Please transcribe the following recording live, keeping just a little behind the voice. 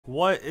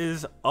What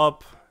is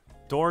up,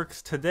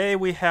 dorks? Today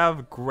we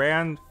have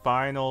grand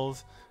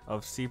finals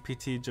of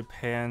CPT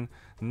Japan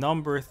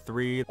number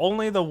 3.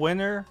 Only the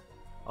winner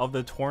of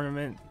the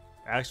tournament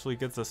actually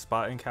gets a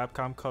spot in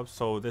Capcom Cup,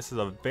 so this is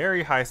a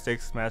very high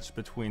stakes match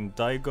between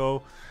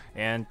Daigo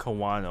and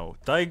Kawano.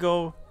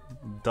 Daigo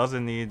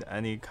doesn't need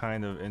any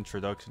kind of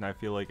introduction. I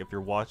feel like if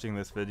you're watching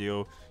this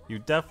video, you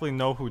definitely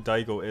know who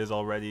Daigo is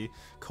already.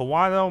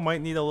 Kawano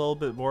might need a little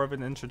bit more of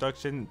an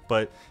introduction,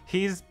 but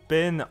he's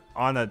been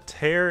on a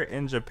tear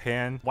in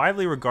Japan,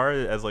 widely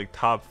regarded as like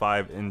top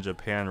 5 in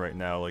Japan right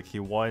now. Like, he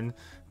won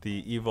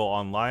the EVO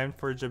Online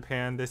for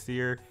Japan this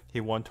year,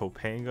 he won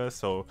Topanga,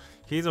 so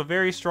he's a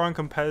very strong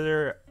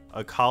competitor,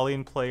 a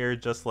Colleen player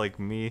just like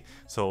me,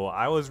 so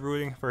I was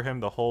rooting for him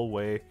the whole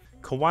way.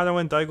 Kawano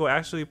and Daigo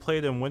actually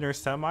played in winter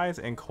semis,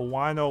 and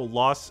Kawano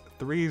lost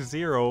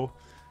 3-0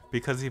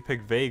 because he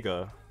picked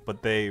Vega,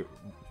 but they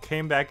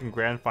came back in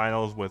grand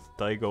finals with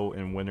Daigo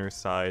in winner's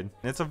side.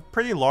 It's a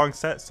pretty long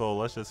set, so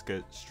let's just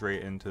get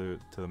straight into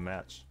the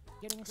match.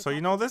 So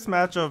you know, this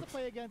matchup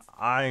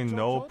I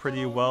know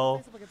pretty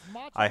well.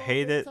 I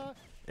hate it.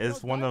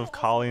 It's one of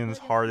Colleen's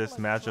hardest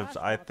matchups,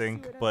 I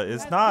think, but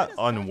it's not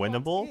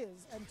unwinnable.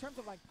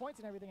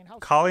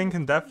 Colleen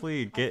can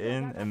definitely get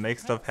in and make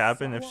stuff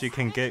happen. If she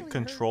can get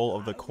control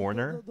of the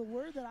corner,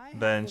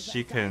 then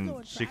she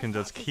can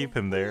just keep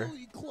him there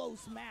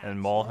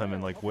and maul him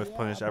and like whiff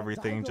punish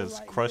everything,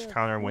 just crush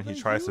counter when he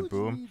tries to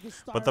boom.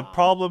 But the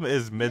problem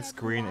is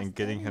mid-screen and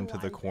getting him to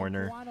the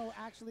corner,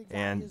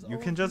 and you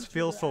can just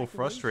feel so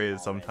frustrated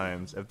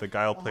sometimes if the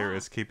Guile player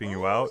is keeping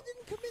you out.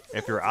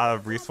 If you're out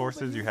of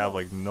resources, you have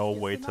like no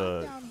way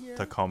to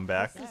come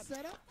back.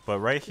 But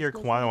right here,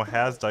 Kawano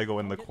has Daigo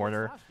in the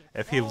corner.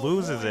 If he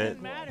loses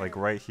it, like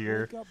right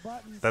here,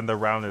 then the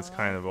round is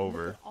kind of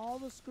over.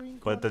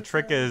 But the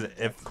trick is,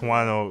 if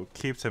Kawano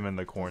keeps him in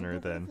the corner,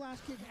 then,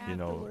 you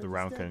know, the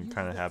round can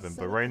kind of happen.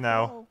 But right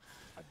now,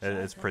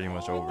 it's pretty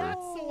much over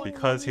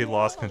because he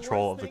lost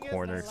control of the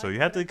corner. So you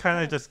have to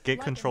kind of just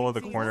get control of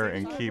the corner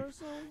and keep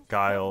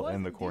Guile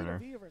in the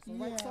corner.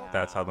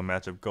 That's how the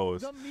matchup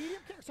goes.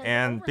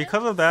 And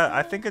because of that,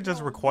 I think it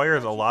just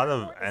requires a lot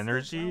of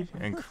energy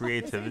and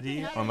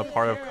creativity on the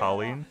part of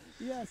Colleen.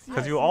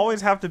 Because you always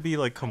have to be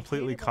like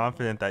completely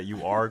confident that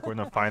you are going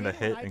to find a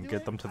hit and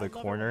get them to the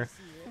corner.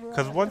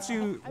 Because once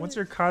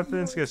your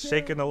confidence gets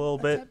shaken a little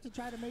bit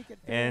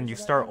and you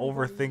start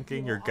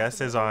overthinking your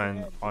guesses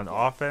on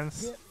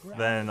offense,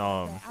 then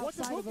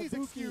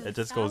it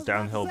just goes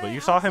downhill. But you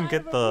saw him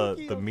get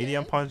the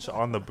medium punch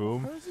on the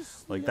boom.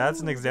 Like, that's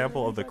an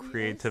example of the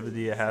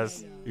creativity it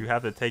has. You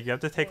have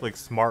to take like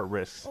smart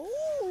risks.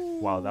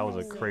 Wow, that was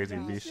a crazy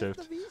V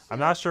shift. I'm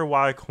not sure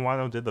why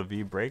Kawano did the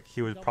V break.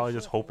 He was probably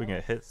just hoping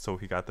it hit, so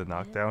he got the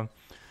knockdown.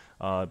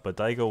 But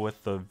Daigo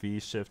with the V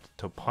shift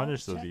to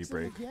punish the V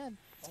break.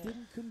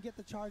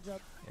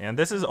 And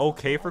this is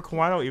okay for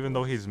Kawano, even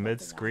though he's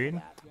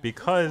mid-screen,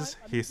 because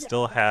he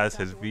still has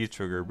his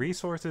V-trigger.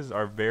 Resources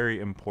are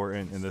very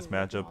important in this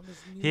matchup.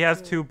 He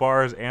has 2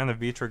 bars and a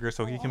V-trigger,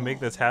 so he can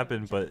make this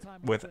happen, but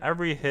with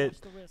every hit,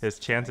 his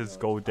chances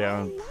go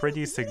down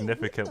pretty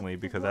significantly,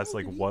 because that's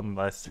like 1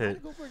 less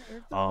hit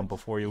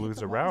before you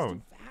lose a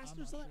round.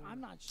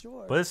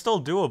 But it's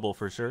still doable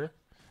for sure.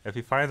 If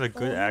he finds a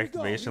good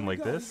activation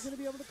like this,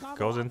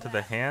 goes into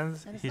the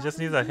hands, he just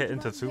needs a hit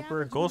into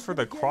super, goes for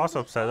the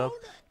cross-up setup,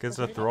 gets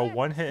a throw,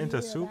 1 hit into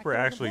super,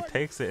 actually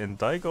takes it, and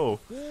Daigo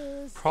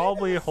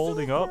probably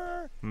holding up,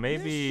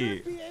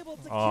 maybe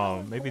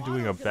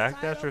doing a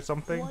backdash or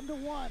something,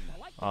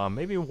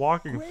 maybe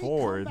walking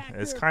forward.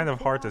 It's kind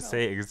of hard to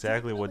say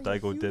exactly what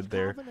Daigo did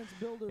there,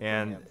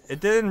 and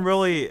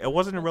it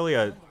wasn't really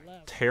a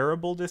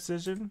terrible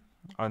decision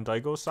on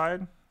Daigo's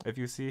side. If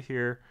you see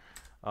here,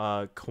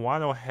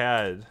 Kawano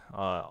had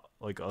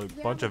like a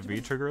bunch of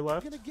V-trigger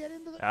left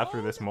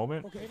after this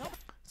moment,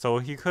 so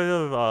he could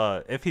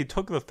have, if he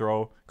took the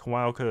throw,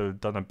 Kawano could have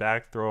done a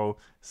back throw,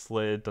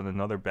 slid, done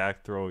another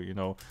back throw, you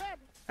know.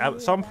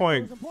 At some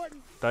point,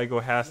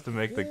 Daigo has to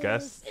make the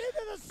guess.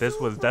 This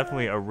was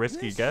definitely a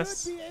risky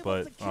guess,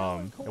 but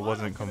it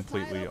wasn't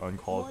completely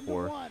uncalled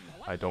for,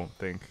 I don't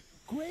think.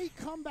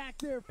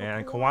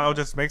 And Kawano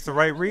just makes the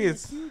right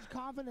reads,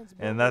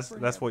 and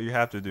that's what you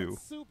have to do.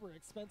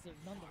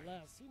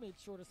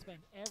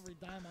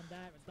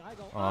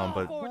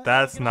 But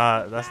that's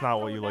not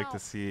what you like to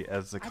see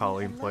as a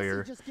Colleen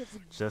player.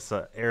 Just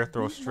an air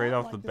throw straight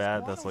off the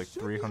bat that's like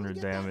 300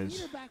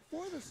 damage,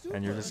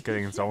 and you're just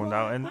getting zoned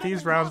out. And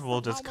these rounds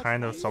will just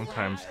kind of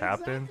sometimes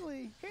happen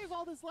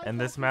in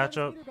this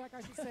matchup,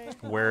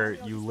 where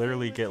you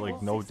literally get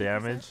like no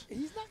damage,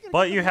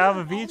 but you have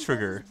a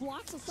V-trigger,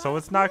 so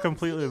it's not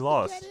completely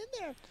lost.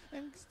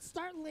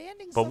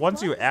 But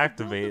once you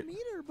activate,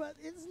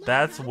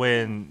 that's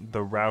when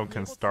the round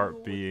can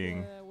start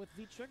being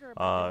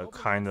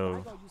kind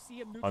of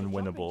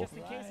unwinnable,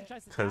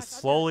 because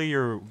slowly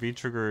your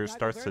V-trigger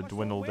starts to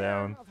dwindle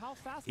down.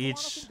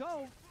 Each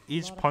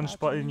punch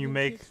button you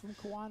make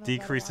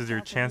decreases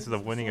your chances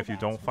of winning if you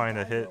don't find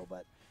a hit.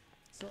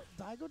 So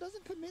Daigo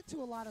doesn't commit to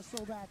a lot of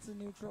sobats in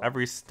neutral.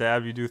 Every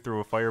stab you do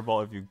through a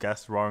fireball, if you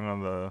guess wrong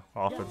on the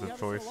offensive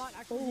choice,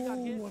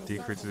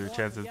 decreases your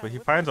chances. But he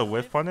finds a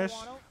whiff punish.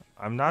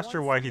 I'm not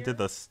sure why he did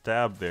the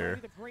stab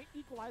there.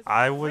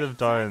 I would have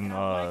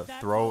done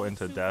throw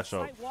into dash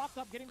up.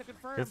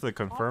 Hits the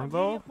confirm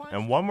though,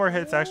 and one more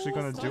hit's actually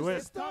going to do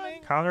it.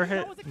 Counter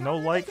hit, no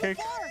light kick.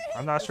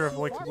 I'm not sure if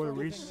light kick would have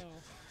reached.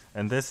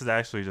 And this is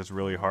actually just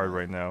really hard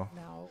right now.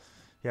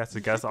 He has to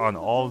guess on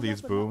all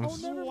these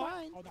booms.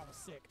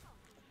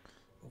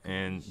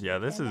 And yeah,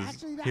 this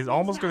is, he's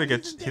almost gonna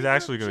get, he's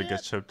actually gonna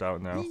get chipped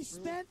out now.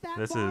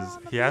 This is,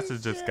 he has to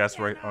just guess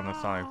right on the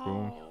sonic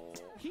boom.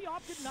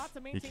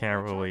 He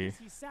can't really,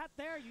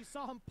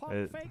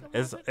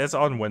 it's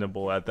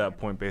unwinnable at that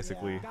point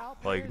basically.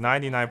 Like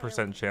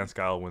 99% chance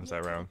Guile wins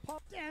that round.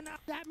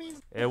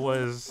 It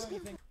was,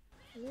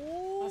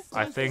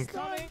 I think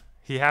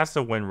he has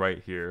to win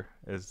right here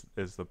is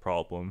the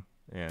problem,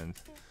 and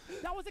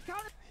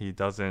he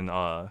doesn't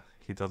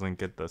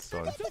get the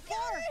stun,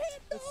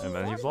 and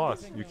then he's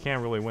lost. You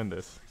can't really win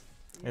this,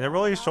 and it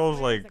really shows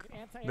like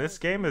this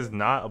game is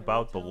not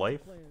about the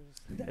life.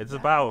 It's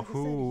about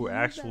who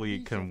actually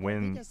can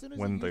win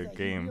the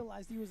game.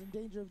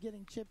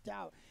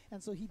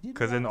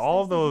 Because in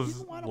all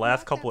those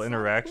last couple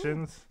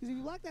interactions,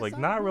 like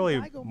not really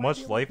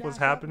much life was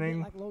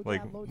happening,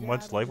 like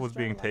much life was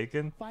being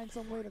taken,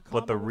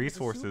 but the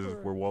resources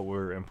were what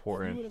were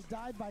important.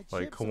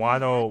 Like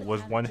Kawano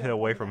was one hit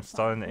away from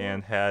stun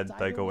and had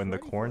Daigo in the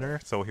corner,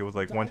 so he was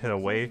like one hit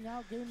away.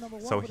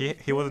 So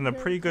he was in a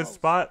pretty good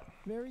spot.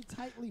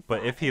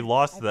 But if he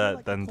lost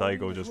that, then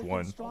Daigo just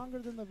won.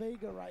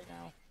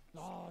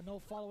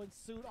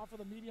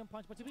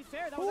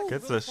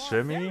 Gets a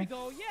shimmy.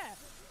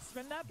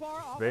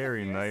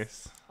 Very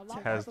nice.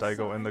 Has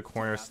Daigo in the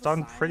corner.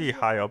 Stunned pretty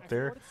high up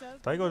there.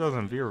 Daigo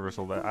doesn't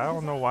V-reversal that. I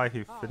don't know why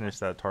he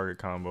finished that target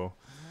combo.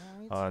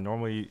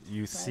 Normally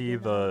you see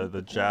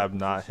the jab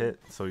not hit,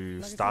 so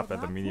you stop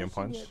at the medium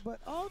punch.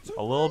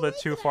 A little bit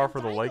too far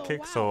for the light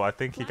kick, so I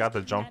think he got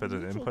the jump as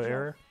an input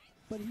error.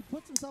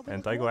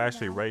 And Daigo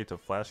actually ready to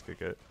flash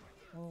kick it.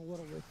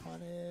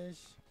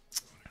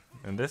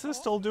 And this is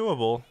still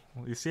doable.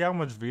 You see how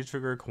much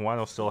V-trigger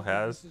Kawano still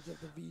has?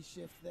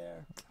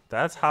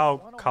 That's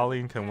how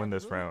Colleen can win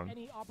this round.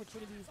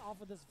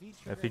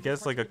 If he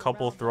gets like a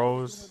couple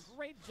throws.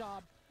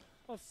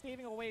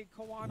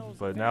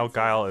 But now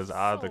Guile is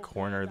out of the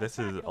corner. This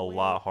is a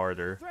lot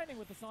harder.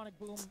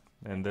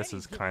 And this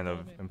is kind of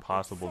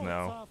impossible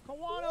now.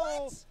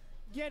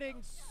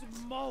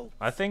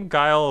 I think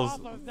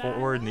Guile's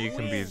forward knee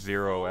can be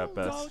 0 at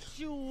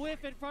best.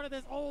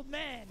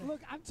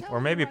 Or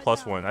maybe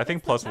 +1. I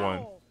think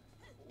 +1.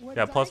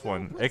 Yeah,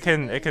 +1.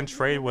 It can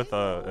trade with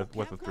a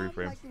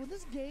 3-frame.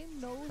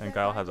 And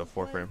Guile has a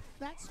 4-frame.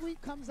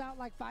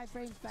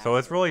 So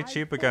it's really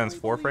cheap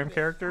against 4-frame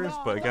characters,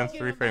 but against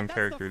 3-frame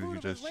characters you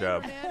just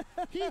jab.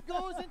 He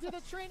goes into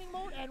the training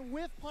mode and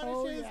whiff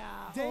punishes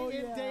day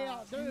in, day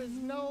out. There's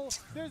no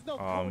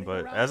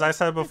but as I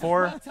said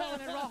before,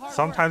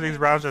 sometimes these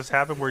rounds just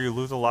happen where you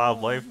lose a lot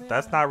of life.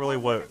 That's not really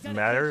what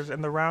matters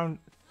in the round.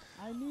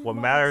 What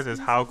matters is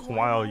how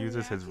Kawano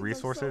uses his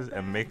resources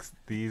and makes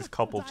these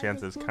couple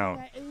chances count.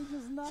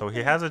 So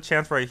he has a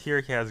chance right here.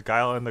 He has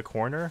Guile in the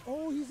corner,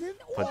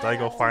 but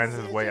Daigo finds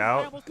his way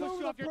out.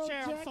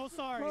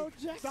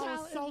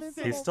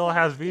 He still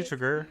has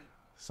V-trigger,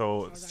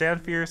 so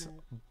Stand Fierce,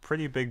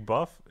 pretty big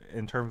buff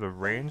in terms of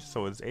range,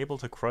 so it's able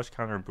to crush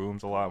counter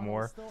booms a lot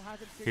more.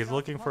 He's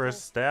looking for a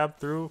stab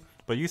through,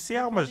 but you see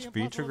how much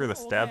V-trigger the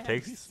stab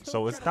takes,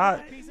 so it's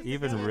not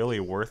even really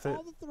worth it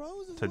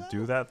to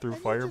do that through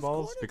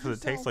fireballs, because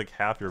it takes like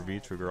half your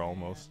V-trigger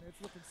almost.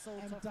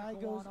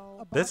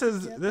 This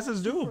is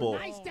doable.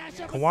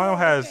 Kawano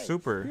has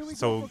super,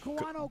 so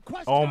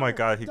oh my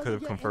god, he could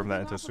have confirmed that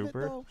into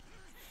super.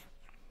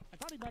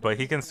 But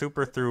he can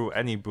super through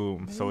any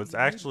boom, so it's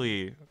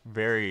actually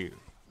very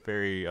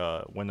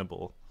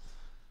winnable.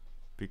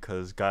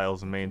 Because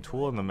Guile's main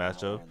tool in the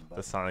matchup,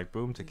 the sonic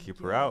boom to keep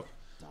her out,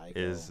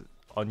 is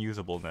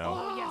unusable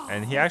now.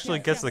 And he actually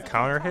gets the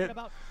counter hit,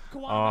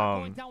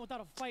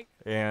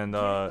 and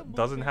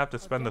doesn't have to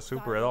spend the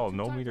super at all.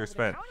 No meter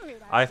spent.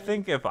 I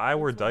think if I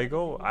were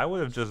Daigo, I would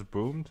have just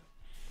boomed.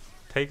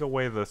 Take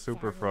away the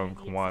super from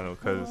Kawano,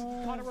 because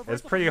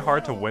it's pretty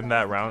hard to win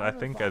that round, I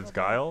think, as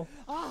Guile.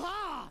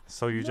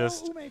 So you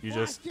just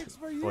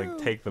like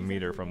take the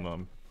meter from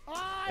them.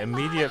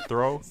 Immediate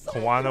throw.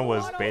 Kawano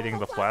was baiting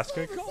the flash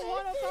kick.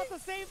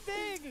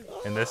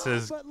 And this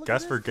is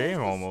guess for game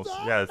almost.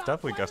 Yeah, it's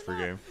definitely guess for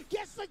game.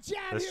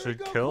 This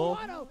should kill.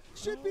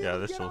 Yeah,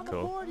 this should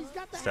kill.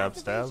 Stab,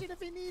 stab.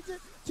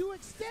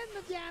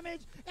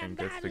 And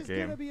gets the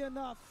game.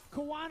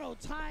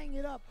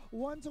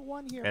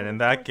 And in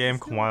that game,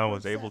 Kawano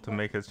was able to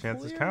make his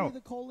chances count.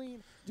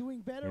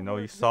 You know,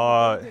 you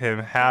saw him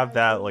have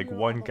that like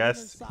one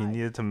guess he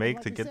needed to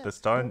make to get the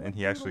stun, and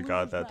he actually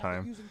got it that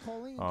time.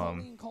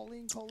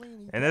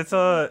 And it's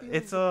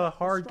a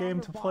hard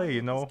game to play,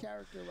 you know.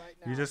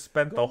 You just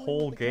spent the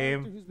whole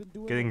game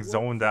getting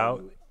zoned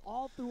out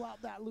all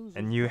throughout that loser.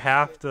 And you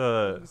have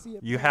to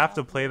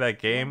play that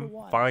game,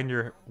 find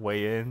your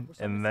way in,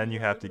 and then you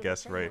have to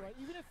guess right.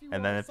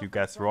 And then if you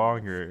guess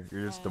wrong, you're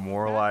just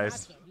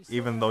demoralized.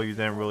 Even though you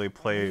didn't really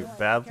play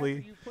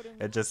badly,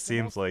 it just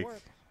seems like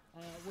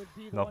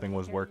nothing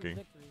was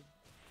working.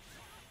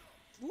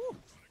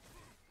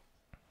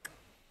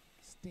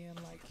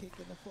 Stand like kick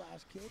in the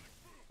flash kick.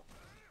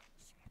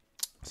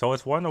 So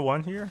it's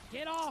 1-1 here.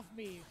 Get off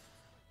me!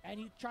 And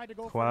he tried to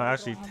go Kawano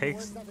actually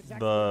takes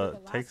the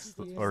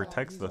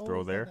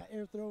throw there.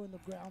 Air throw and the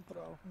ground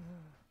throw.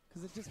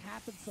 Because it just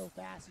happens so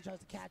fast. He tries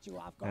to catch you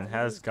off guard. And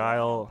has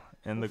Guile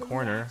in the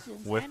corner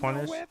with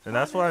punish. And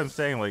that's what I'm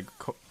saying. Like,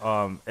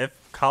 if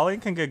Colleen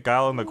can get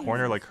Guile in the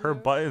corner, like her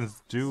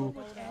buttons do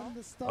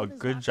a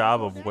good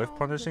job of whiff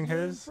punishing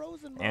his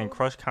and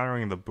crush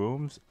countering the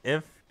booms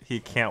if he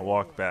can't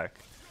walk back.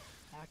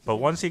 But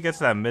once he gets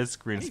to that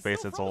mid-screen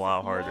space, it's a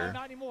lot harder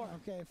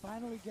Okay,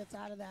 finally gets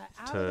out of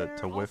that.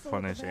 to whiff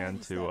punish and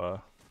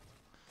to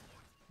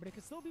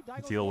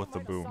deal with the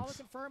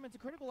booms.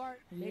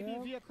 Maybe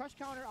via crush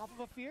counter off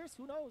of a fierce,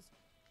 who knows?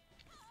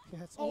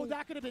 Oh,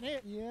 that could have been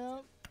it. Yeah.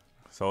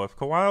 So if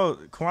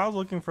Kawano's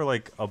looking for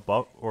like a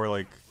buff or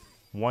like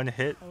one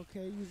hit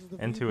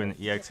into an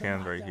EX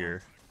hand right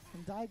here.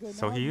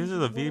 So he uses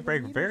the V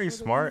break, very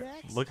smart.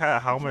 Look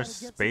at how much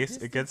space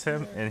it gets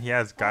him, and he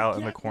has Guile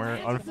in the corner.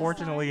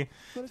 Unfortunately,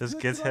 just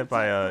gets hit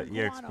by a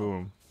EX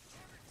boom.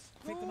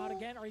 Fake them out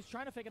again, or he's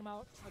trying to fake them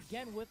out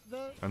again with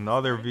the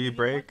Another V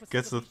break,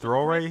 gets the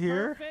throw right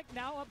here.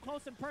 Now up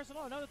close and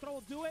personal, another throw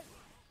will do it.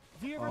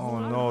 Oh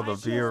no, the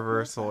V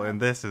reversal, and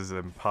this is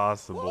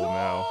impossible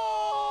now.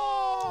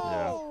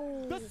 Yeah.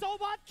 The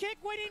Sobot kick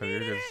when he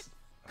needed it.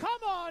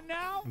 Come on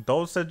now.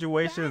 Those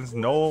situations,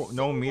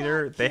 no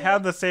meter. They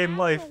have the same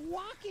life,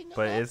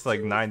 but it's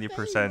like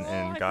 90%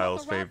 in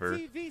Guile's favor.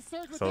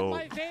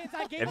 So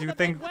if you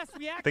think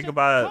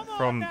about it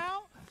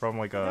from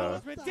like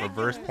a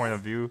reverse point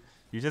of view,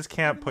 you just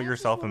can't put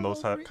yourself in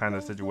those kind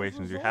of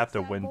situations. You have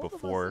to win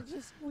before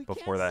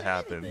that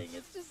happens.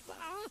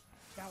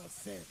 That was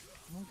sick.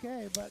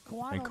 Okay, but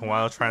And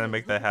Kawano trying to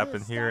make that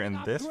happen here in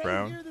this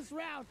round.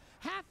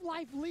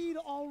 Half-life lead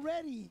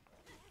already.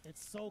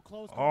 It's so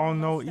close. Oh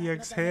no,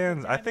 EX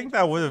hands. I think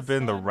that would have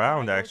been the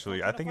round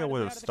actually. I think it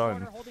would have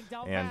stunned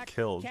and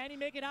killed.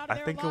 I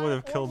think it would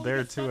have killed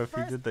there too if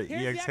he did the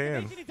EX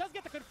hands.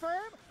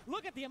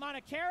 Look at the amount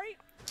of carry.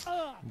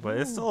 But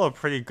it's still a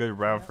pretty good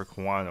round for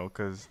Kawano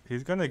because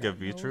he's gonna get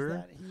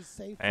V-trigger,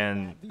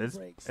 and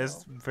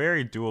it's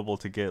very doable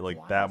to get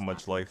like that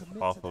much life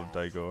off of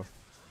Daigo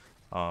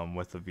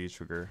with the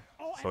V-trigger.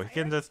 So he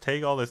can just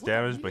take all this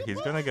damage, but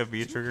he's gonna get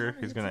V-trigger.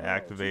 He's gonna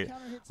activate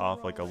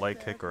off like a light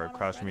kick or a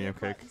crouch medium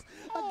kick,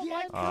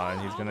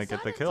 and he's gonna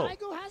get the kill.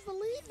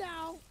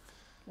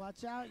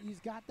 Watch out, he's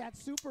got that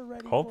super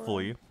ready.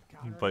 Hopefully,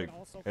 but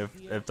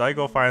if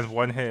Daigo finds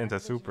one hit into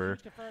super,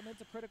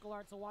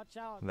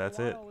 that's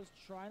it.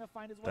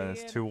 Then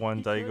it's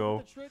 2-1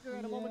 Daigo.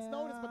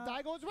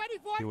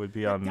 He would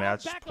be on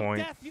match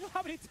point.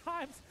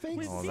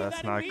 Oh,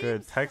 that's not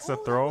good. Text a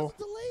throw.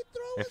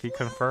 If he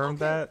confirmed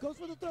that,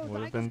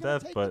 would have been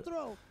death, but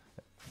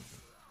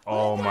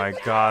oh my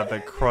god, the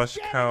crush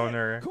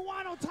counter.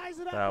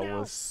 That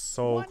was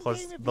so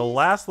close. The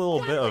last little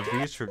bit of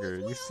V-trigger.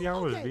 You see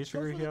how much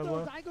V-trigger he had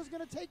left?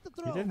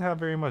 He didn't have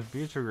very much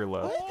V-trigger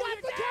left.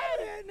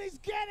 He's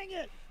getting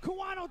it.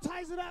 Kawano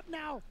ties it up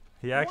now.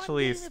 He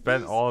actually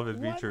spent all of his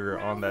V-trigger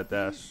on that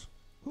dash.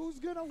 Who's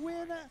gonna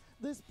win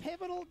this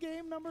pivotal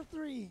game number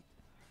 3?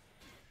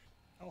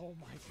 Oh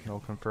my god. No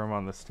confirm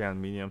on the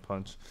stand medium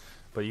punch.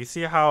 But you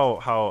see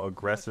how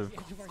aggressive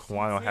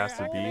Kawano has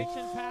to be?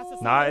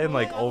 Not in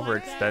like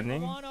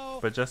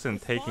overextending, but just in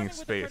taking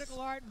space.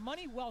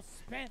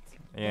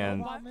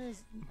 And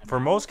for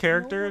most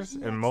characters,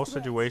 in most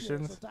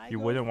situations, you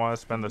wouldn't want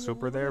to spend the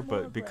super there,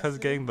 but because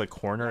getting the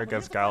corner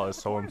against Guile is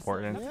so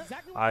important,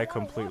 I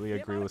completely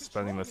agree with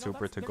spending the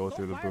super to go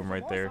through the boom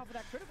right there.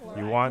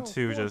 You want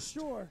to just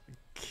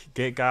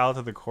get Guile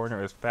to the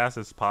corner as fast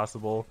as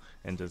possible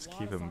and just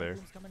keep him there.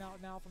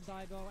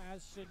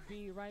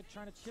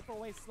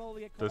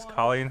 Does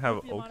Colleen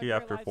have Oki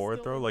after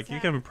forward throw? Like, you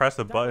can press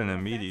a button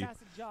in meaty,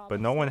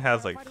 but no one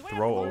has like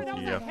throw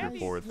Oki after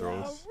forward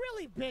throws.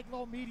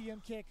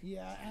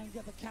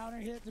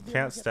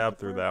 Can't stab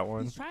through that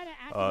one.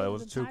 It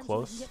was too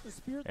close,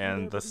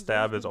 and the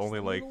stab is only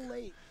like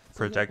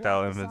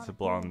projectile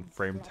invincible on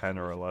frame 10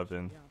 or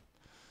 11.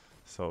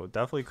 So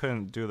definitely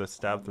couldn't do the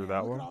stab through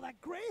that one.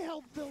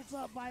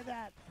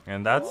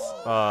 And that's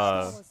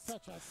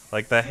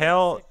like the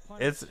hail.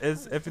 It's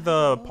if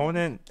the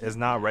opponent is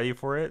not ready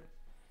for it,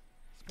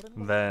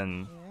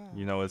 then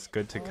you know it's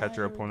good to catch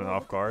your opponent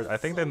off guard. I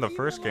think in the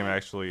first game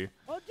actually,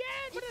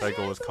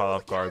 Daigo was caught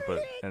off guard,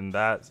 but in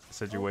that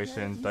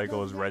situation, Daigo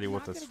was ready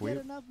with a sweep.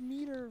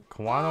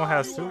 Kawano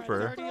has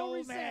super.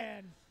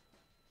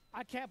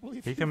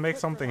 He can make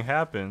something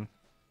happen.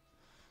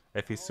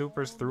 If he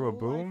supers through a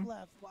boom.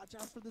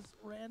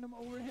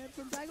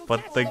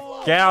 But the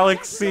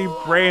Galaxy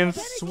Brain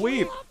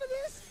sweep.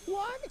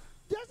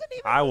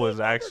 I was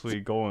actually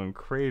going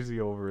crazy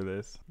over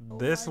this.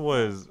 This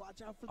was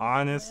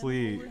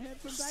honestly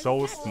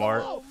so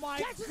smart. Oh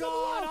my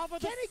God! Off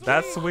of the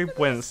That sweep. sweep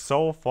went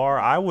so far.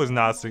 I was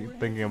not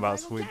thinking about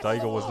sweep.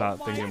 Daigo was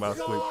not thinking about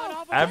sweep.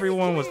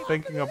 Everyone was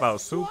thinking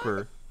about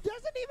super.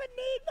 Doesn't even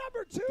need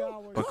number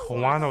 2. But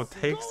Kawano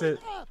takes it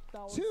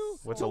Two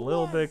with to a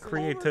little one bit of over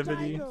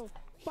creativity. Daigo,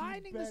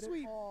 finding the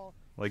sweep.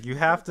 Like you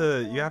have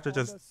to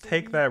just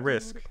take that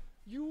risk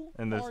You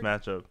in this are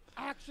matchup.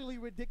 actually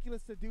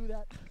ridiculous to do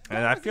that.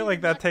 And I feel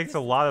like that takes a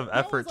lot of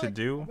effort to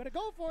do.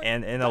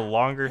 And in a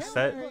longer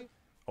set,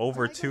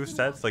 over 2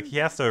 sets, like he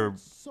has to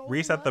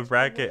reset the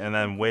bracket and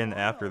then win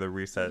after the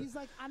reset.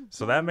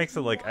 So that makes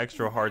it like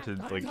extra hard to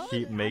like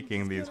keep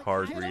making these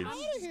hard reads.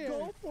 Just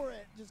go for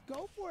it. Just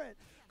go for it.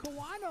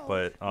 Kawano,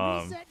 But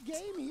reset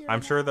game here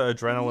I'm sure the now.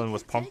 adrenaline He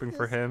was can pumping take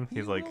for this. him. He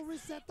He's like, will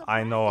reset the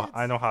I know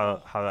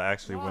brackets. how to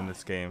actually win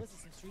this game.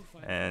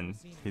 And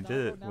he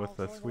did it with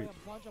the sweep.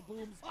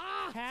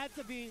 Had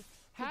to be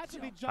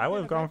I would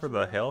have gone for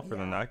the hail for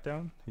the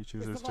knockdown. He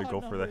chooses to go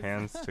for the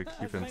hands to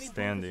keep him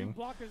standing.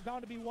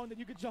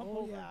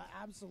 Oh yeah,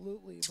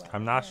 absolutely. But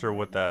I'm not man, sure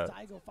what right now,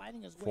 that Daigo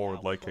finding his way forward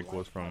out leg with the kick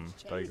was from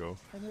punch chase. Daigo.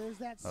 And there's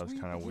that That was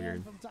sweep kinda again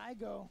weird. from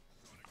Daigo.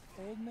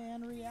 Old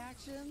man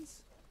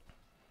reactions,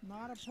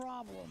 not a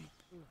problem.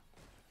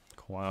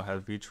 Kawano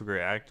has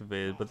V-Trigger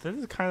activated, but this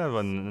is kind of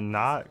a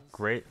not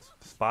great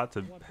spot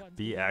to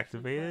be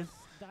activated,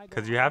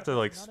 because you have to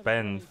like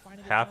spend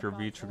half your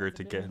V-Trigger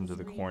to get him to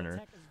the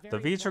corner. The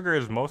V-Trigger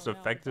is most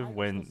effective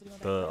when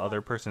the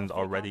other person's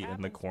already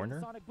in the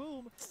corner.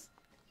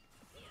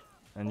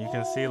 And you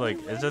can see like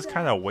it's just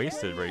kind of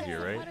wasted right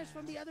here, right? Punish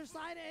from the other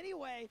side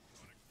anyway.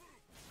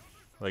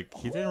 Like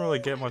he didn't really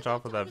get much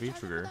off of that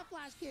V-Trigger,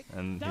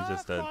 and he's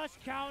just dead.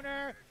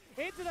 Counter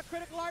into the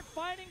critical art,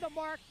 finding the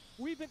mark.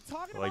 We've been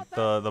talking Like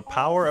about the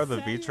power of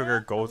the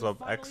V-Trigger goes up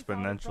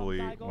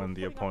exponentially when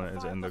the opponent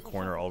is in the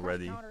corner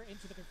already.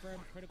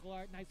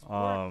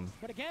 But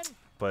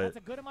that's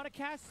a good amount of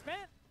cash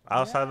spent.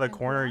 outside the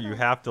corner, you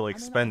have to like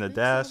spend a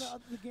dash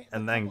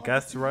and then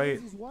guess right.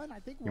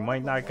 You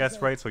might not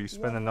guess right, so you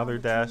spend another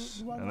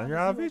dash and then you're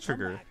out of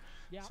V-Trigger.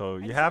 So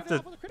you have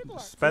to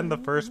spend the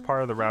first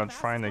part of the round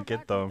trying to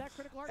get them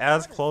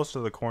as close to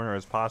the corner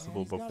as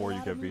possible before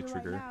you get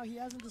V-Trigger.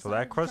 So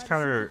that crush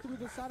counter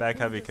back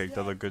heavy kick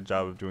does a good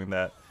job of doing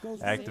that.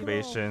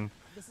 Activation,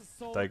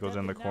 Daigo's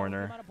in the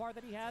corner.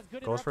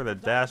 Goes for the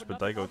dash, but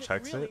Daigo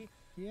checks it.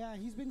 Yeah,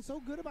 he's been so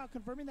good about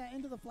confirming that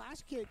into the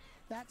flash kick.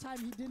 That time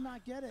he did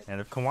not get it.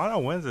 And if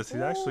Kawano wins this,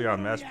 he's actually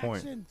on match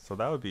point. reaction. So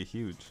that would be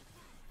huge.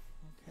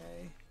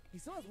 Okay. He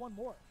still has one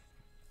more.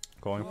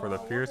 Going for the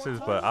fierces,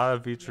 but out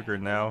of V-Trigger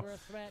now.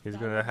 He's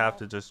going to have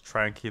to just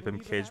try and keep him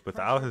caged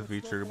without his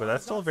V-Trigger, but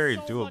that's still very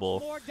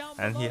doable.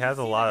 And he has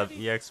a lot of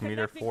EX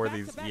meter for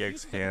these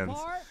EX hands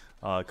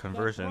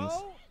conversions.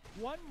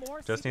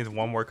 Just needs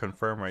one more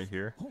confirm right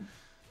here.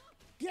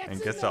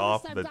 And gets it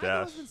off the dash.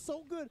 Daigo's been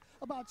so good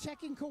about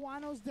checking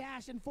Kawano's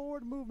dash and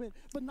forward movement,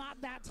 but not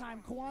that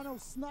time. Kawano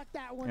snuck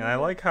that one. And I in.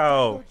 like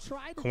how Daigo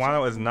tried to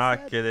Kawano check is him not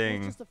instead,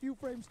 getting just a few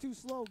frames too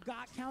slow.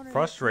 Got countered.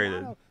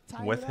 frustrated Kawano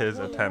tied with it up his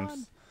early attempts.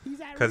 on.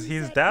 He's at Because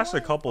he's reset dashed a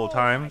point. couple of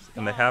times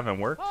and they haven't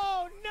worked.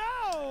 Oh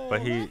no!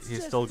 But he Let's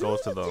just still do goes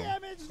to the them.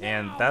 damage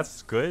And now.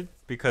 that's good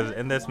because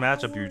in this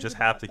matchup you just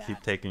have to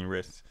keep taking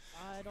risks.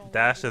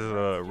 Dash is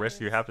a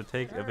risk you have to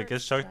take. If it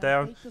gets shut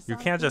down, you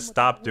can't just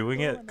stop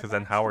doing it because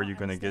then how are you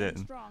going to get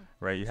in?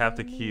 Right? You have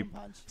to keep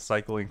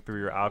cycling through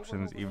your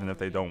options even if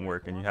they don't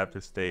work, and you have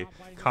to stay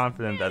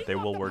confident that they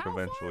will work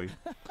eventually.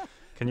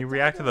 Can you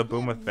react to the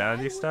boom with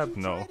vanity step?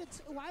 No.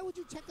 Why would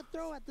you check a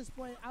throw at this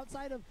point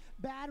outside of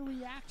bad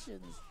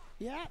reactions?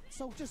 Yeah,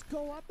 so just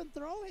go up and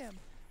throw him.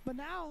 But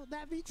now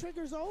that V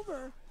trigger's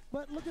over.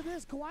 But look at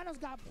this, Kawano's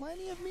got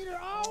plenty of meter.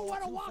 Oh,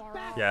 what a walk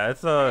back! Yeah,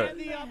 it's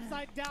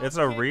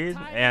a read,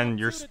 and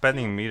you're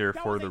spending meter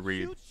for the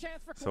read,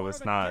 so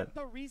it's not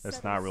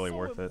really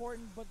worth it.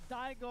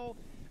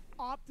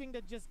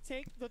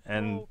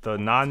 And the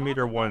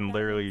non-meter one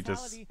literally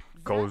just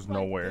goes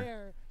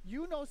nowhere.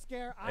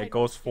 It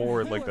goes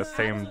forward like the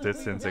same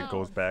distance it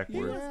goes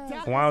backward.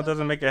 Kawano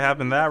doesn't make it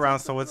happen that round,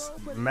 so it's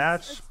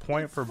match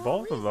point for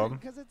both of them.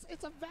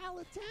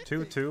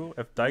 2-2.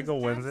 If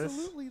Daigo wins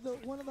this,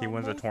 he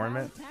wins a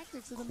tournament.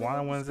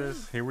 Kawano wins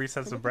this, he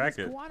resets the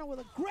bracket.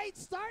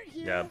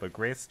 Yeah, but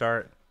great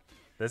start.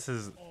 This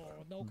is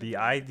the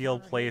ideal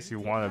place you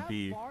want to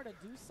be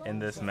in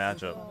this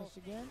matchup.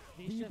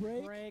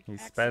 He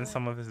spends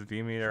some of his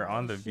V meter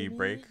on the V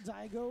break.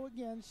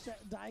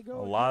 A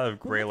lot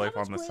of gray life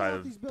on the side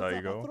of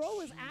Daigo.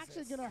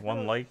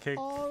 One light kick,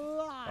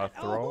 a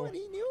throw,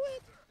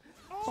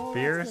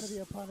 fierce,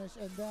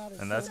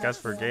 and that's guess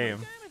for game.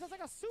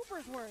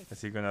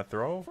 Is he gonna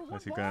throw?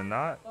 Is he gonna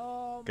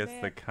not? Gets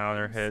the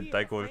counter hit.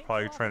 Daigo is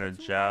probably trying to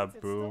jab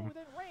boom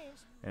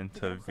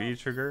into V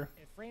trigger.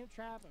 Frame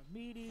trap, a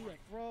meaty, a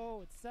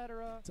throw,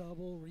 etc.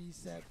 Double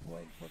reset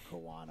point for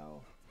Kawano.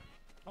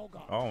 Oh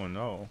god. Oh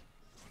no.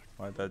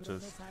 Why'd that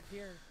just...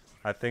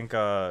 I think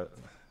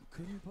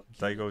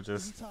Daigo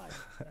just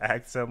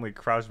accidentally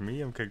crouched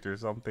medium kicked or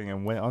something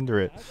and went under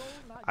it.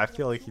 I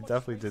feel like he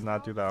definitely did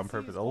not do that on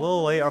purpose. A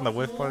little late on the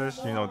whiff punish.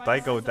 You know,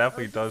 Daigo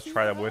definitely does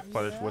try to whiff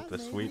punish with the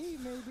sweep.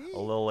 A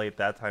little late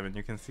that time, and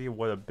you can see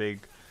what a big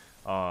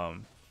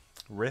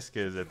risk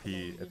is if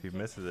he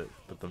misses it.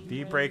 But the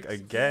V break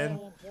again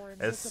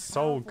is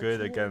so good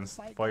against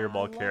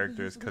fireball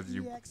characters because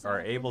you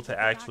are able to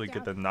actually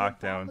get the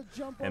knockdown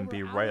and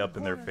be right up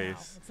in their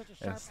face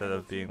instead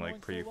of being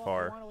like pretty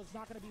far.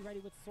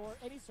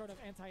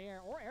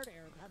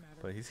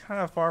 But he's kind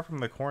of far from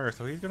the corner,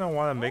 so he's gonna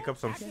want to make up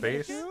some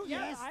space.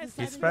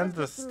 He spends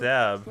the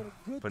stab,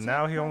 but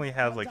now he only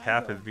has like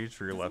half his V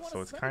trigger left,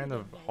 so it's kind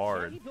of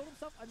hard.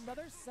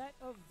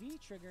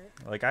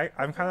 Like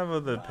I'm kind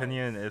of the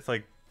opinion it's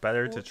like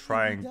better to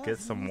try and get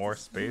some more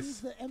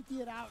space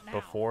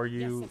before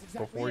you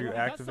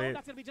activate,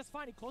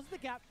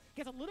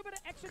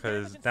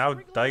 because now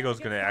Daigo's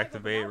gonna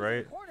activate,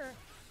 right?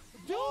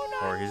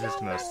 Or he's just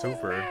gonna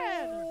super.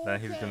 Then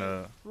he's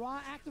gonna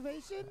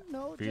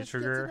V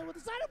trigger.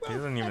 He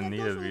doesn't even need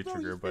a V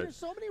trigger, but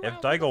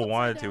if Daigo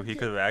wanted to, he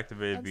could have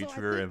activated V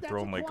trigger and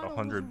thrown like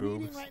 100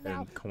 booms,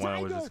 and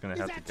Kawano was just gonna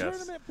have to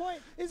guess.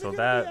 So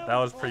that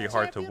was pretty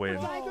hard to win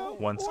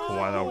once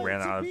Kawano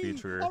ran out of V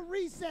trigger.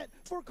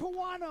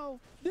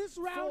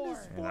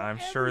 And I'm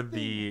sure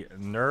the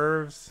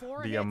nerves,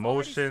 the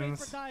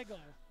emotions.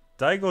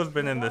 Daigo's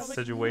been in this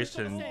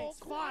situation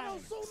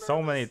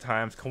so many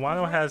times.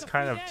 Kawano has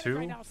kind of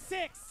too,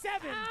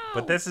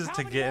 but this is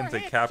to get into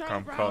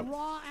Capcom Cup,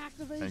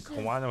 and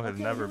Kawano has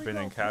never been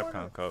in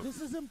Capcom Cup.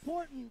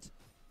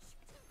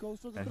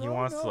 And he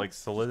wants to like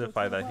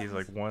solidify that he's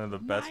like one of the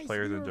best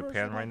players in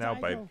Japan right now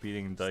by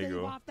beating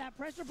Daigo.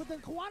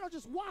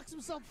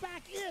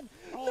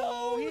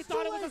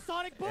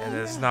 And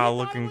it's not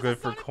looking good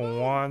for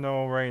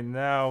Kawano right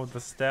now. The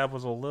stab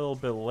was a little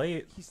bit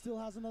late.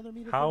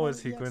 How is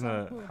he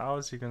gonna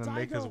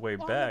make his way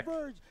back?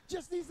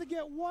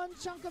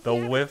 The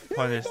whiff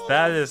punish,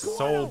 that is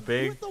so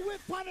big.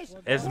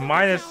 It's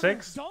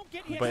 -6,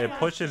 but it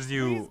pushes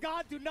you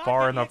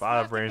far enough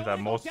out of range that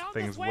most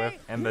things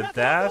whiff. And the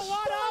dash,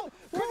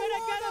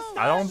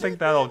 I don't think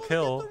that'll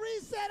kill.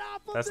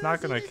 That's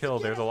not gonna kill.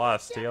 There's a lot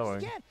of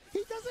stealing.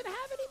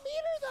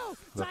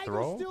 The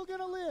throw?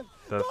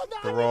 The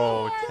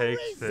throw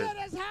takes it.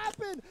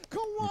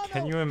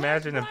 Can you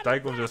imagine if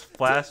Daigo just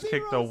flash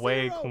kicked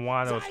away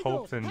Kawano's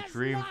hopes and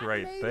dreams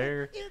right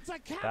there?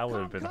 That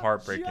would have been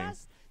heartbreaking.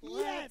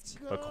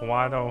 But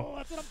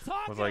Kawano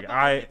was like,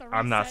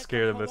 I'm not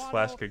scared of this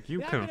flash kick.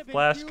 You can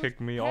flash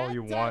kick me all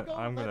you want.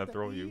 I'm gonna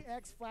throw you.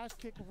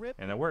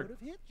 And it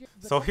worked.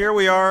 So here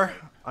we are,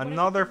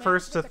 another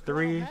first to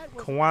 3.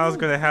 Kawano's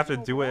gonna have to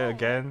do it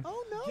again.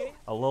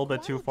 A little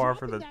bit too far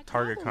for the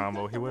target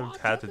combo. He would have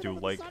had to do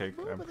light kick,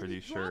 I'm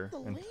pretty sure,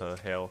 into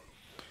hail.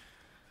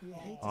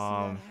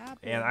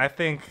 And I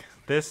think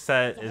this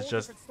set is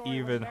just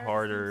even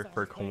harder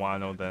for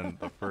Kawano than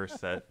the first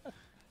set,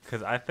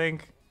 because I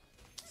think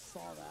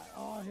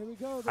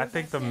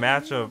the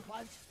matchup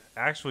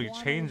actually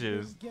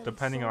changes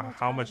depending on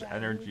how much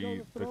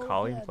energy the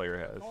Colleen player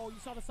has.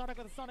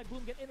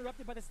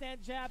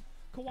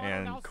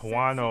 And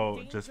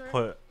Kawano just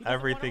put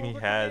everything he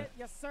had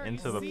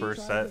into the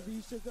first set.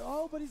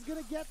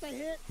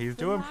 He's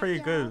doing pretty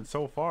good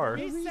so far.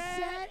 He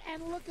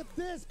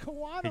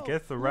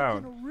gets the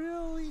round.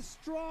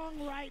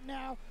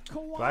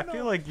 But I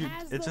feel like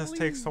it just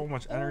takes so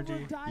much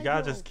energy. You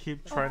gotta just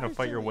keep trying to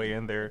fight your way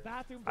in there.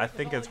 I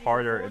think it's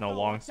harder in a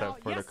long set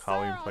for the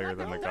Colleen player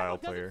than the Guile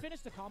player.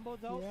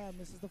 Yeah,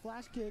 misses the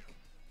flash kick.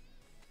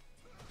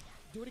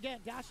 Do it again,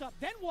 dash up,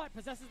 then what?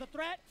 Possesses the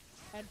threat,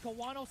 and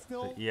Kawano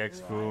still... The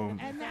EX boom,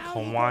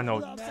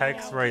 Kawano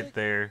techs right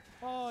there,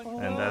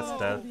 and that's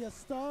death. You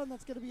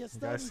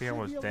guys see how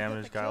much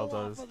damage Guile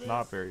does?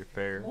 Not very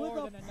fair.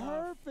 Why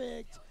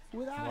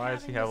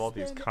does he have all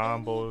these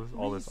combos,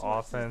 all this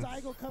offense,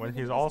 when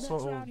he's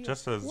also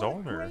just a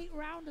zoner?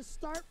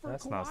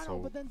 That's not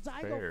so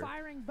fair.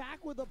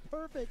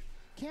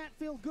 Can't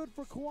feel good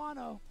for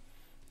Kawano.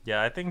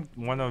 Yeah, I think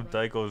one of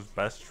Daigo's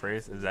best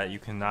traits is that you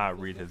cannot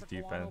read his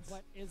defense.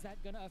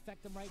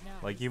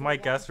 Like, you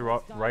might guess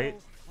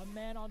right,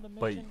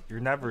 but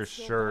you're never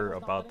sure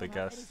about the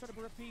guess.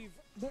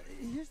 But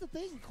here's the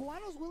thing,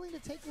 Kawano's willing to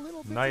take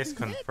little bits Nice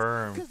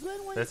confirm.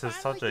 This is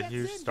such a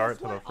huge start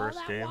to the first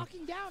game.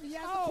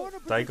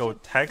 Daigo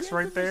techs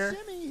right there.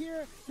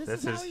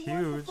 This is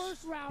huge.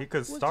 He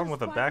could stun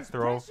with a back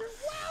throw. And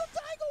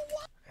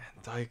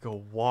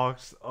Daigo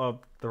walks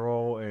up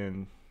throw,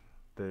 and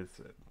the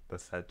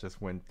set just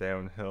went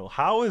downhill.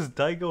 How is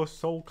Daigo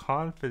so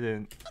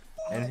confident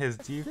in his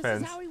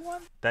defense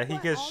that he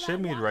gets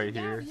shimmied right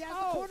here,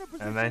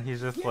 and then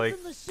he's just like,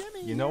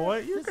 you know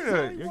what, you're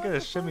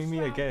gonna shimmy me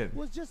again,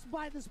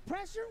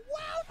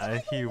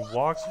 and he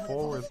walks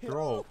forward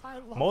throw.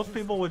 Most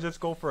people would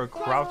just go for a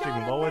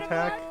crouching low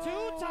attack,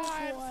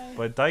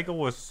 but Daigo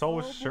was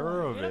so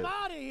sure of it.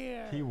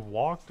 He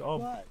walked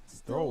up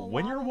throw.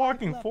 When you're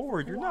walking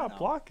forward, you're not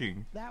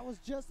blocking. That was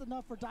just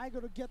enough for Daigo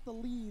to get the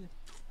lead.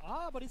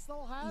 But he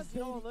still has a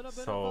little bit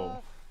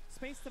so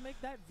space to make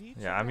that V.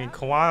 Yeah, I mean,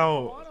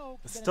 Kawano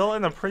still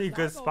in a pretty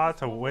good spot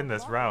to win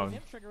this round.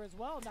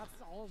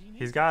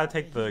 He's got to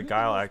take the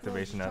Guile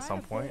activation at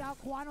some point.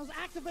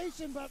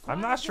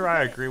 I'm not sure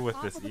I agree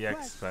with this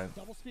EX spent,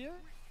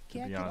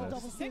 to be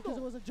honest.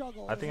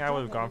 I think I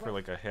would have gone for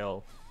like a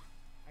hail.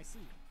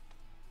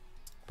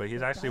 But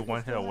he's actually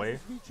one hit away.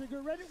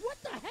 What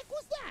the heck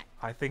was that?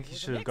 I think he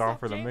should have gone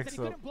for the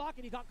mix-up.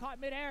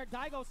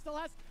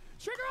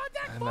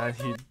 And then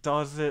he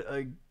does it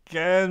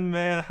again,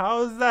 man.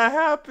 How does that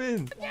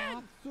happen?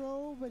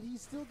 Throw, but he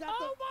still got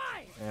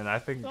and I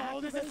think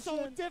this is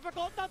so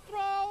difficult to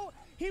throw.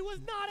 He was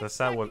not the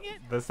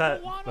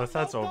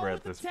set's over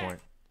at this point.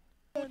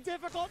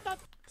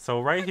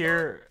 So right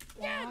here,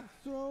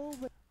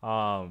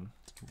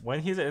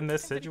 when he's in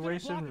this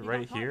situation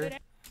right here,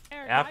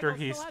 after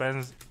he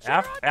spends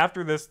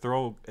after this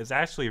throw, it's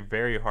actually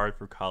very hard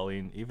for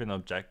Colleen, even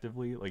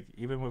objectively. Like,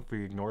 even if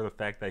we ignore the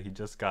fact that he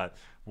just got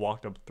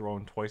walked up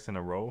thrown twice in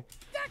a row,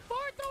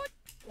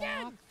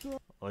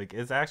 like,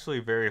 it's actually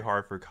very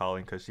hard for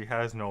Colleen because she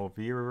has no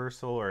V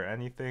reversal or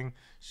anything.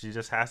 She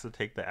just has to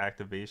take the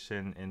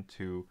activation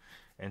into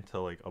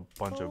like a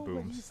bunch of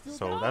booms.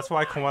 So that's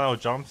why Kawano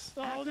jumps,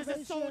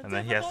 and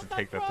then he has to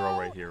take the throw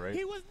right here, right?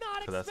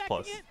 So that's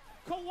plus.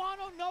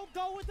 Kawano no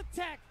go with the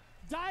tech.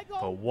 Daigo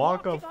but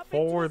walk up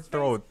forward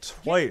throw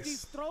twice.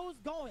 These throws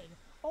going.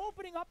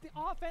 Opening up the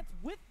offense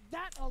with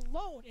that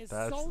alone is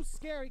so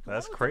scary.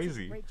 That's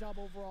crazy. Great job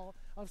overall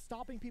of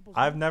stopping people's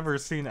I've never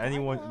seen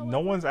anyone, no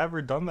one's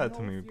ever done that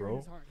to me,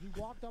 bro.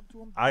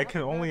 I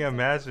can only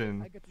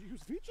imagine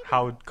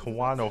how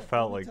Kawano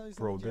felt like,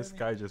 bro, this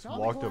guy just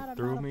walked up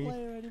through me,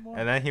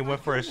 and then he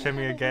went for a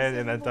shimmy again,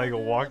 and then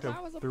Daigo walked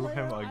up through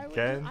him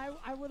again.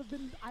 I would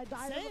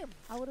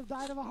have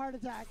died of a heart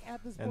attack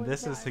at this point. And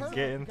this is to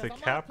get into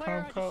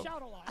Capcom Cup.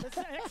 It's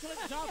an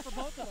excellent job for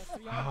both of us.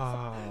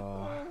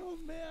 Oh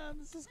man,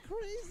 this is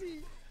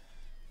crazy.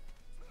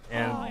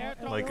 And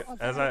like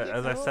as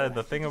I said,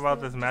 the thing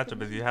about this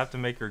matchup is you have to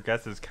make your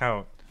guesses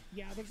count.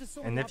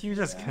 And if you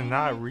just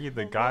cannot read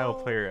the Guile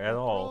player at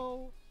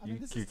all,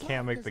 you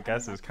can't make the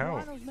guesses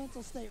count.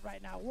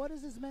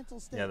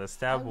 Yeah, the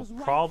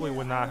stab probably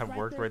would not have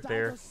worked right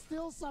there.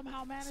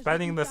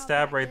 Spending the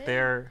stab right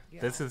there,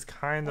 this is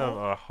kind of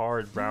a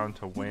hard round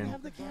to win,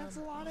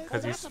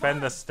 because you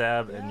spend the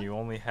stab and you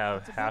only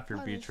have half your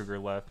B trigger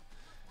left.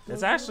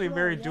 It's actually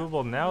very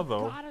doable now,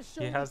 though.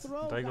 He has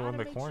Daigo in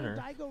the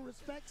corner.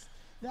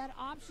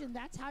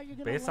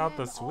 Based out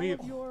the sweep,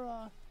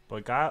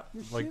 but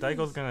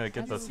Daigo's gonna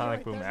get the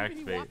Sonic Boom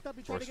activate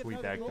or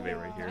sweep activate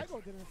right here.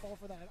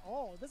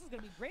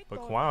 But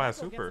Kawano has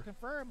super.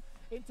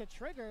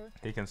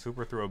 He can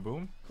super through a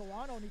boom.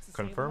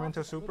 Confirm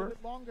into super.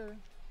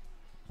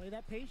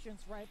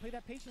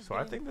 So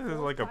I think this is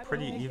like a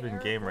pretty even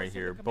game right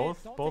here.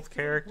 Both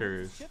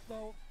characters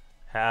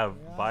have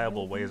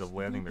viable ways of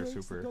landing their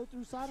super.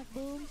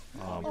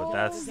 But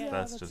that's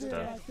just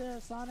death.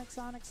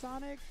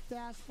 Sonic,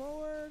 dash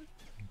forward.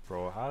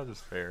 Bro, how is this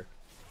fair?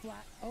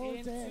 Oh,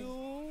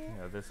 dang.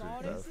 Yeah, this is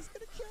death.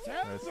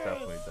 That's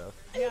definitely death.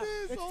 It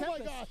is, oh my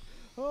god.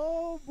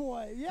 Oh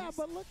boy, yeah,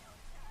 but look,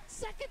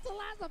 second to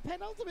last, a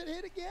penultimate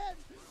hit again.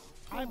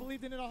 I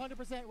believed in it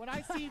 100%. When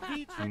I see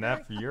V trigger,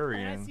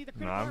 Nephew,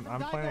 no,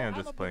 I'm planning on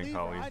just playing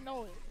Colleen. I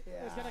know it.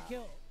 It's gonna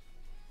kill.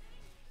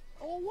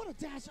 Oh, what a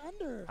dash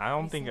under. I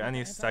don't think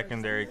any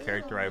secondary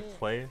character I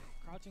play,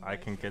 I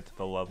can get to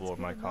the level of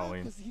my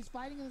Colleen. He's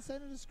fighting in the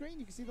center of the screen.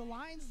 You can see the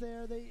lines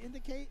there. They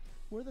indicate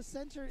where the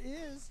center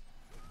is.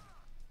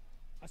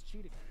 That's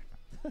cheating.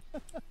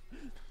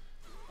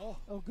 Oh,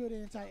 good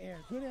anti-air.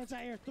 Good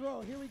anti-air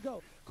throw. Here we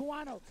go.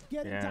 Kawano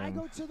getting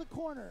Daigo to the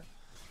corner.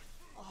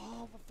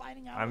 Oh, we're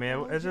finding out. I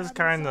mean, it's just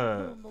kind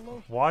of,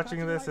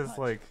 watching this is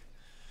like,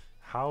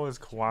 how is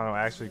Kawano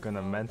actually going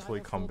to mentally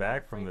come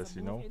back from this,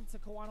 you know?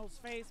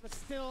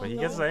 But he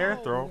gets the air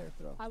throw.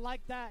 I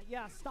like that.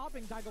 Yeah,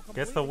 stopping Daigo.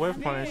 Gets the whiff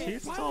punish.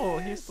 He's still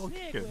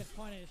kicking.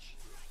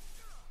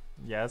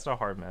 Yeah, it's a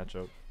hard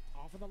matchup.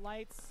 Off of the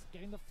lights,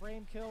 getting the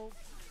frame kill.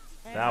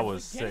 That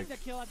was sick. I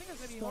think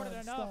it's gonna be more than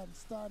enough.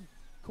 Stun.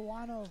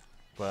 Kawano.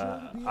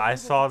 But I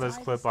saw this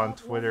clip on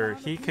Twitter.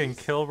 He can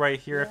kill right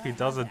here if he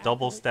does a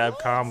double stab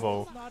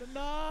combo.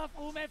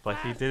 But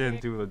he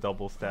didn't do the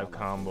double stab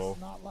combo.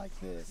 Not like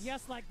this.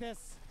 Yes, like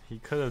this. He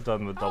could have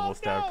done the double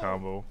stab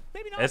combo.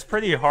 It's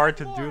pretty hard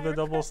to do the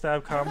double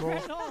stab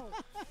combo.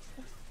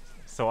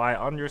 So I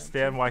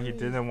understand why he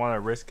didn't want to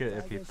risk it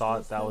if he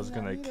thought that was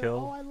going to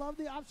kill. Oh, I love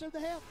the option of the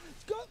hail.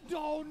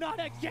 No, not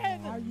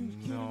again. Are you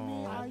kidding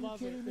me? Are you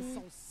kidding me?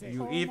 So sick.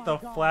 You eat the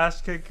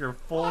flash kick, you're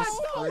full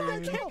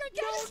screen.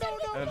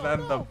 And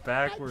then the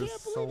backwards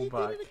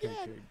soba kick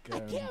again. I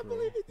can't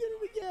believe he did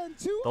it again.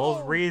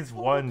 Those reads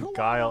won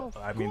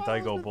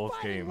Daigo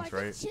both games,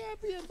 right?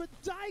 Champion, but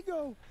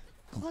Daigo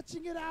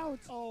clutching it out.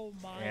 Oh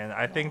my. And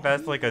I think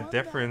that's like a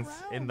difference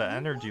in the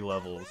energy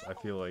levels, I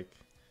feel like.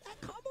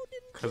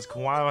 Because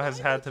Kawano has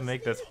had to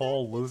make this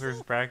whole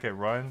loser's bracket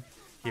run,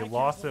 He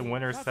lost in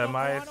winter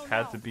semis,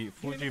 had to beat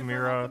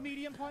Fujimura,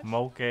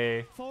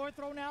 Moke, Forward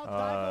throw now.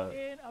 Daigo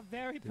in a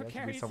very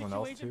precarious someone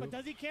else situation, too. but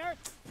does he care?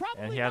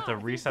 Probably and he had to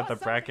not. reset the He's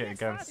got bracket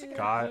something against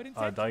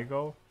extra.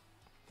 Daigo.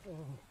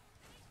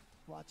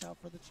 Watch out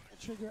for the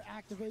trigger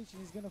activation.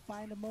 He's gonna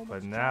find a moment. But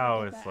to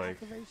now try to get it's that like,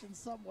 activation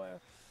somewhere.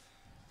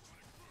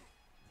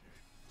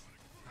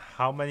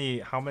 how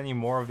many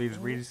more of these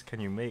reads can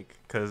you make?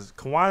 Because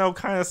Kawano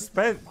kind of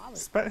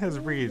spent his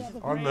reads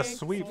on the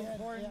sweep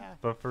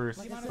the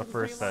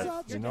first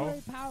set, you know?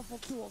 Very powerful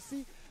tool.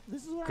 See,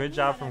 this is what Good I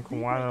job mean, from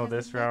that Kawano V-break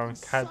this has been round.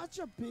 making Kept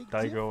such a big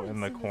Daigo in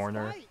the difference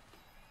corner. this fight.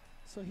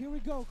 So here we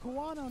go,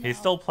 Kawano He's now.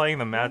 still playing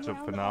the One matchup round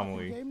up in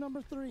phenomenally. Game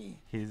number 3.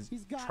 He's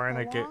got trying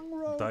to a get long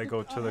road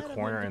Daigo to the ahead of him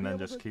corner to and be then able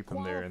just to keep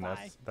him there, and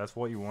qualify. that's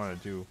what you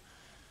want to do.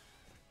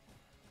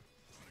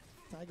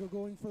 Daigo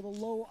going for the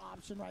low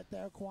option right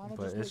there. Kawano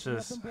But it's waking up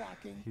just and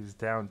blocking. he's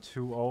down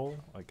 2-0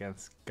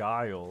 against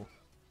Guile,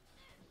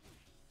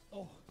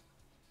 Oh.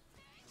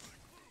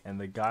 and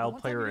the Guile One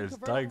time player he is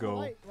didn't convert over Daigo,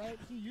 light, right?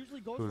 He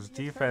usually goes whose for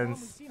the EX pattern. We've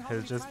defense seen how has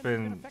many just times he's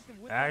been effective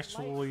with that light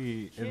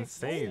actually kick.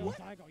 insane. Oh,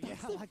 Daigo, yeah,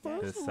 That's the like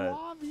that. first This set.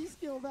 raw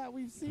V-skill that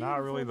we've seen.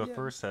 Not really from the him.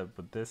 first set,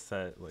 but this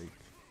set, like,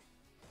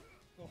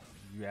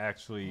 you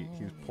actually,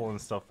 he's pulling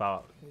stuff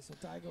out Okay, so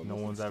Daigo no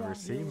looking one's ever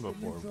strong here seen with the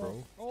before, neutral.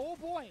 bro. Oh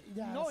boy.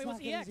 Yeah, No, it's it was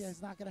not gonna- EX. yeah,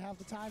 he's not going to have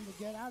the time to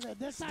get out of there.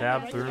 This time,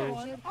 Stab right through, there.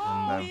 and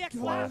Oh, then EX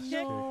flash flash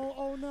kick. No,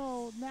 oh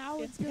no.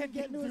 Now it's going to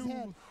get into his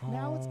head.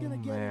 Now it's going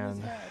to get in his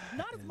man. head.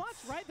 Not as much,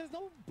 right? There's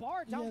no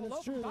bar down Yeah, below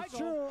that's true. from That's Daigo.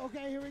 true.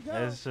 Okay, here we go.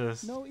 It's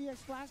just, No EX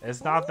flash.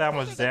 it's not that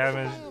much Oh,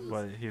 damage, bombs.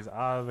 but he's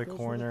out of the Goes for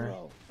corner.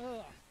 throw.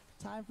 Ugh.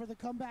 Time for the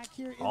comeback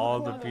here. In All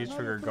the the corner. V Another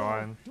trigger throw.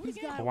 gone. Do it He's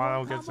again. got Kawano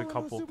one gets a combo into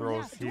couple super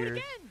throws half. Do it here,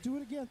 again. Do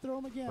it again. Throw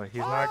him again. but he's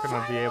not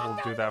going to be able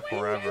to do that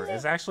forever.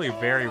 It's actually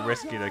very Oh,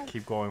 risky to God.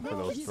 keep going for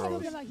No, those he's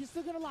throws,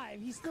 still gonna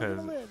live. He's still gonna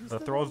because live. He's the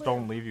still throws gonna live.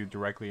 don't leave you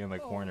directly in the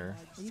corner.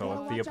 You So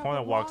gotta if the watch out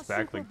opponent for walks Raw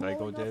back Super like blowing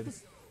Daigo up did,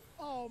 the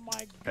Oh my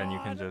god. then you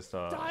can just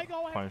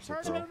Daigo at punish the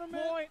throw.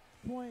 tournament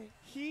point.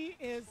 He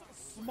is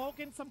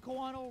smoking some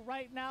Kawano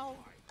right now.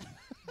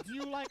 Do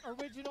you like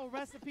original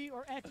recipe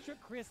or extra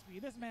crispy?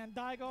 This man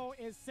Daigo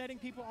is setting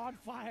people on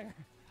fire.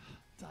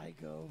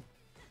 Daigo.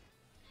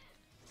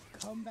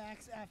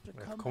 Comebacks after If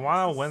comebacks.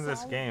 Kawano wins this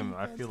Solid game,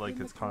 I defense feel like in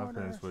the his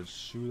confidence corner. would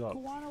shoot up.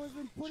 Kawano has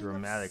been putting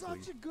dramatically.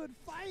 up such a good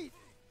fight.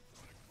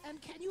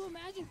 And can you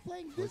imagine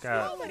playing this Look at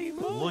well and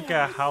losing? look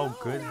at how No,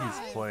 good guys.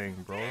 he's playing,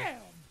 bro. Damn.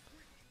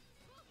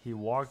 He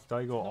walked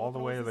Daigo all the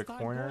way to the This time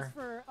corner, goes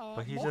for,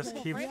 but he multiple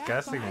just keeps frames.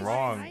 guessing Nice,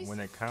 wrong nice. when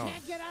it counts.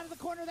 Can't get out of the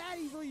corner that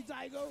easily,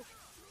 Daigo.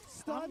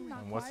 Stun,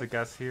 not And what's the quite.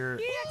 guess here?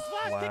 EX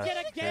flash Flash kick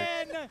it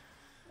kick. again.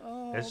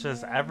 Oh, It's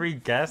just man. every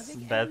guess I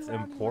think that's every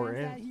round he wins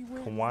important, that, he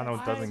wins. Kawano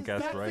That's- doesn't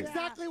guess That's right.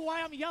 exactly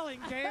why I'm yelling,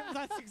 James.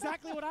 That's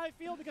exactly what I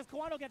feel because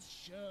Kawano gets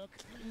shook.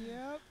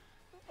 Yep.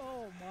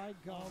 Oh my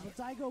god. But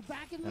Daigo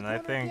back in the And corner I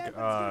think again,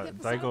 but he's gonna get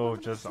the side Daigo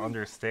number just 2.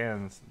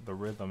 understands the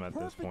rhythm at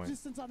this Perfect point.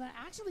 distance on that.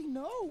 Actually,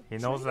 no. He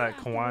knows Trade that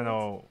afterwards.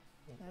 Kawano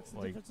That's the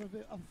like, difference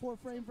of a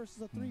 4-frame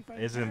versus a 3-frame.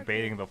 isn't character.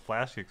 baiting the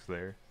flash kicks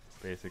there,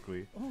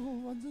 basically. Oh,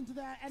 runs into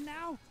that. And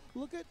now,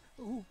 look at...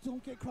 Oh,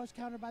 don't get crush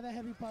countered by that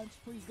heavy punch.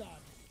 Please, God.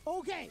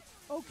 Okay,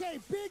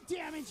 big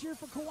damage here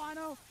for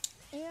Kawano.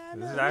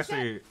 And This is look at-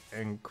 actually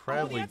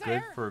incredibly good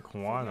anti-air. for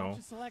Kawano.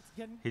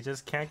 He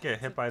just can't get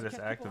hit by this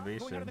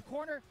activation.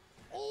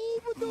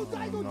 Oh, but no,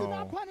 Daigo no. did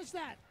not punish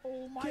that.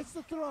 Oh my Gets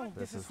the throw. god.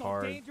 This is so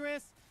hard.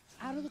 dangerous.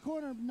 Out of the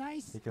corner.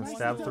 Nice. He can Nicely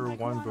stab done through by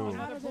one Kawano. boom.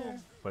 Out of there.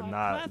 But A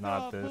not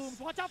plethora of this. booms.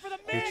 Watch out for the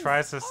He mix.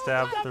 tries to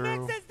stab the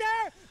through. mix is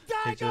there. He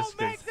Daigo just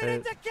makes gets it hit.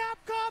 into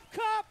Capcom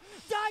Cup.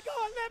 Daigo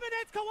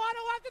eliminates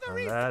Kawano after the And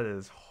reset. that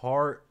is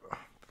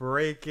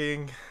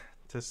heartbreaking,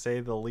 to say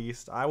the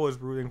least. I was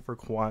rooting for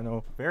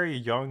Kawano. Very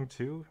young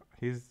too.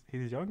 He's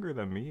younger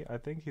than me. I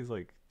think he's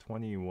like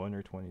 21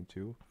 or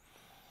 22.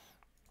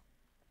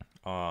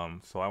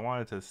 So I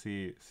wanted to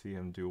see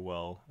him do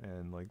well,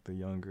 and like the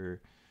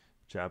younger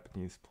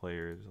Japanese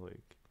players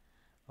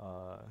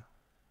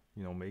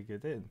make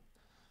it in.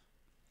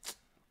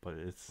 But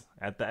it's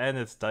at the end,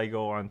 it's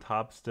Daigo on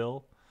top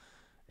still.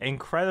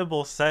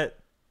 Incredible set.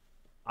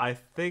 I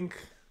think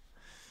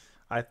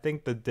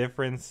the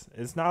difference,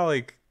 it's not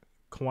like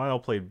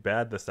Kawano played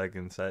bad the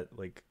second set.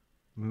 Like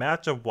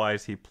matchup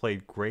wise, he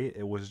played great.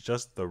 It was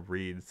just the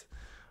reads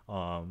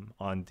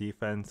on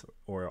defense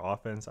or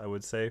offense, I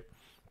would say.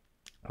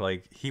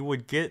 Like he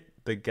would get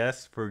the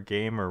guess for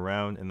game or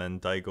round, and then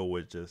Daigo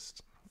would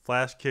just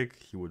flash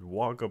kick. He would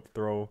walk up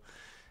throw,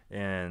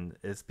 and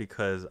it's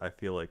because I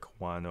feel like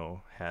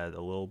Kawano had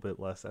a little bit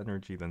less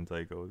energy than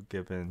Daigo,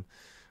 given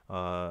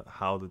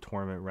how the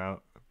tournament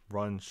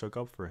run shook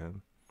up for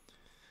him.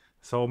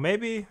 So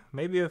maybe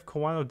if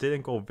Kawano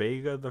didn't go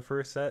Vega the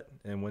first set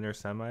in winter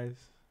semis,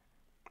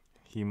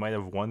 he might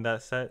have won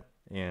that set,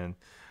 and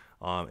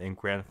in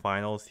grand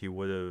finals he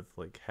would have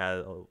like had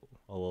a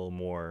little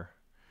more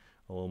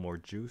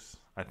juice.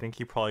 I think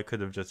he probably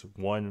could have just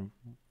won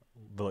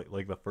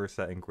the first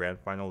set in grand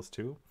finals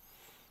too.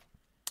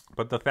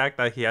 But the fact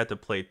that he had to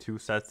play 2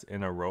 sets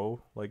in a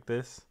row like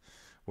this,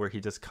 where he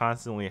just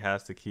constantly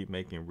has to keep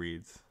making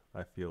reads,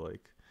 I feel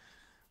like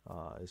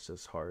It's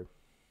just hard.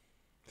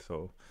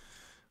 So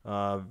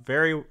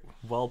very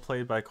well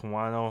played by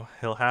Kawano.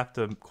 He'll have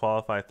to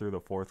qualify through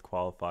the 4th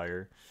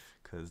qualifier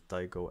because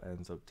Daigo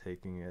ends up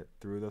taking it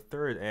through the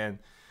 3rd. And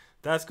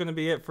that's going to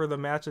be it for the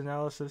match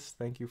analysis.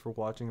 Thank you for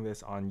watching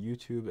this on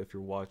YouTube. If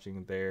you're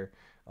watching there,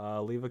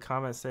 leave a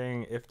comment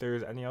saying if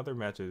there's any other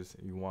matches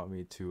you want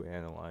me to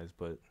analyze.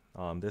 But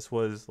this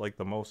was like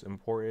the most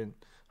important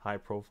high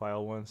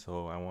profile one,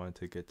 so I wanted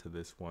to get to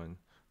this one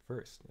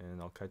first.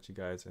 And I'll catch you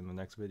guys in the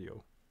next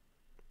video.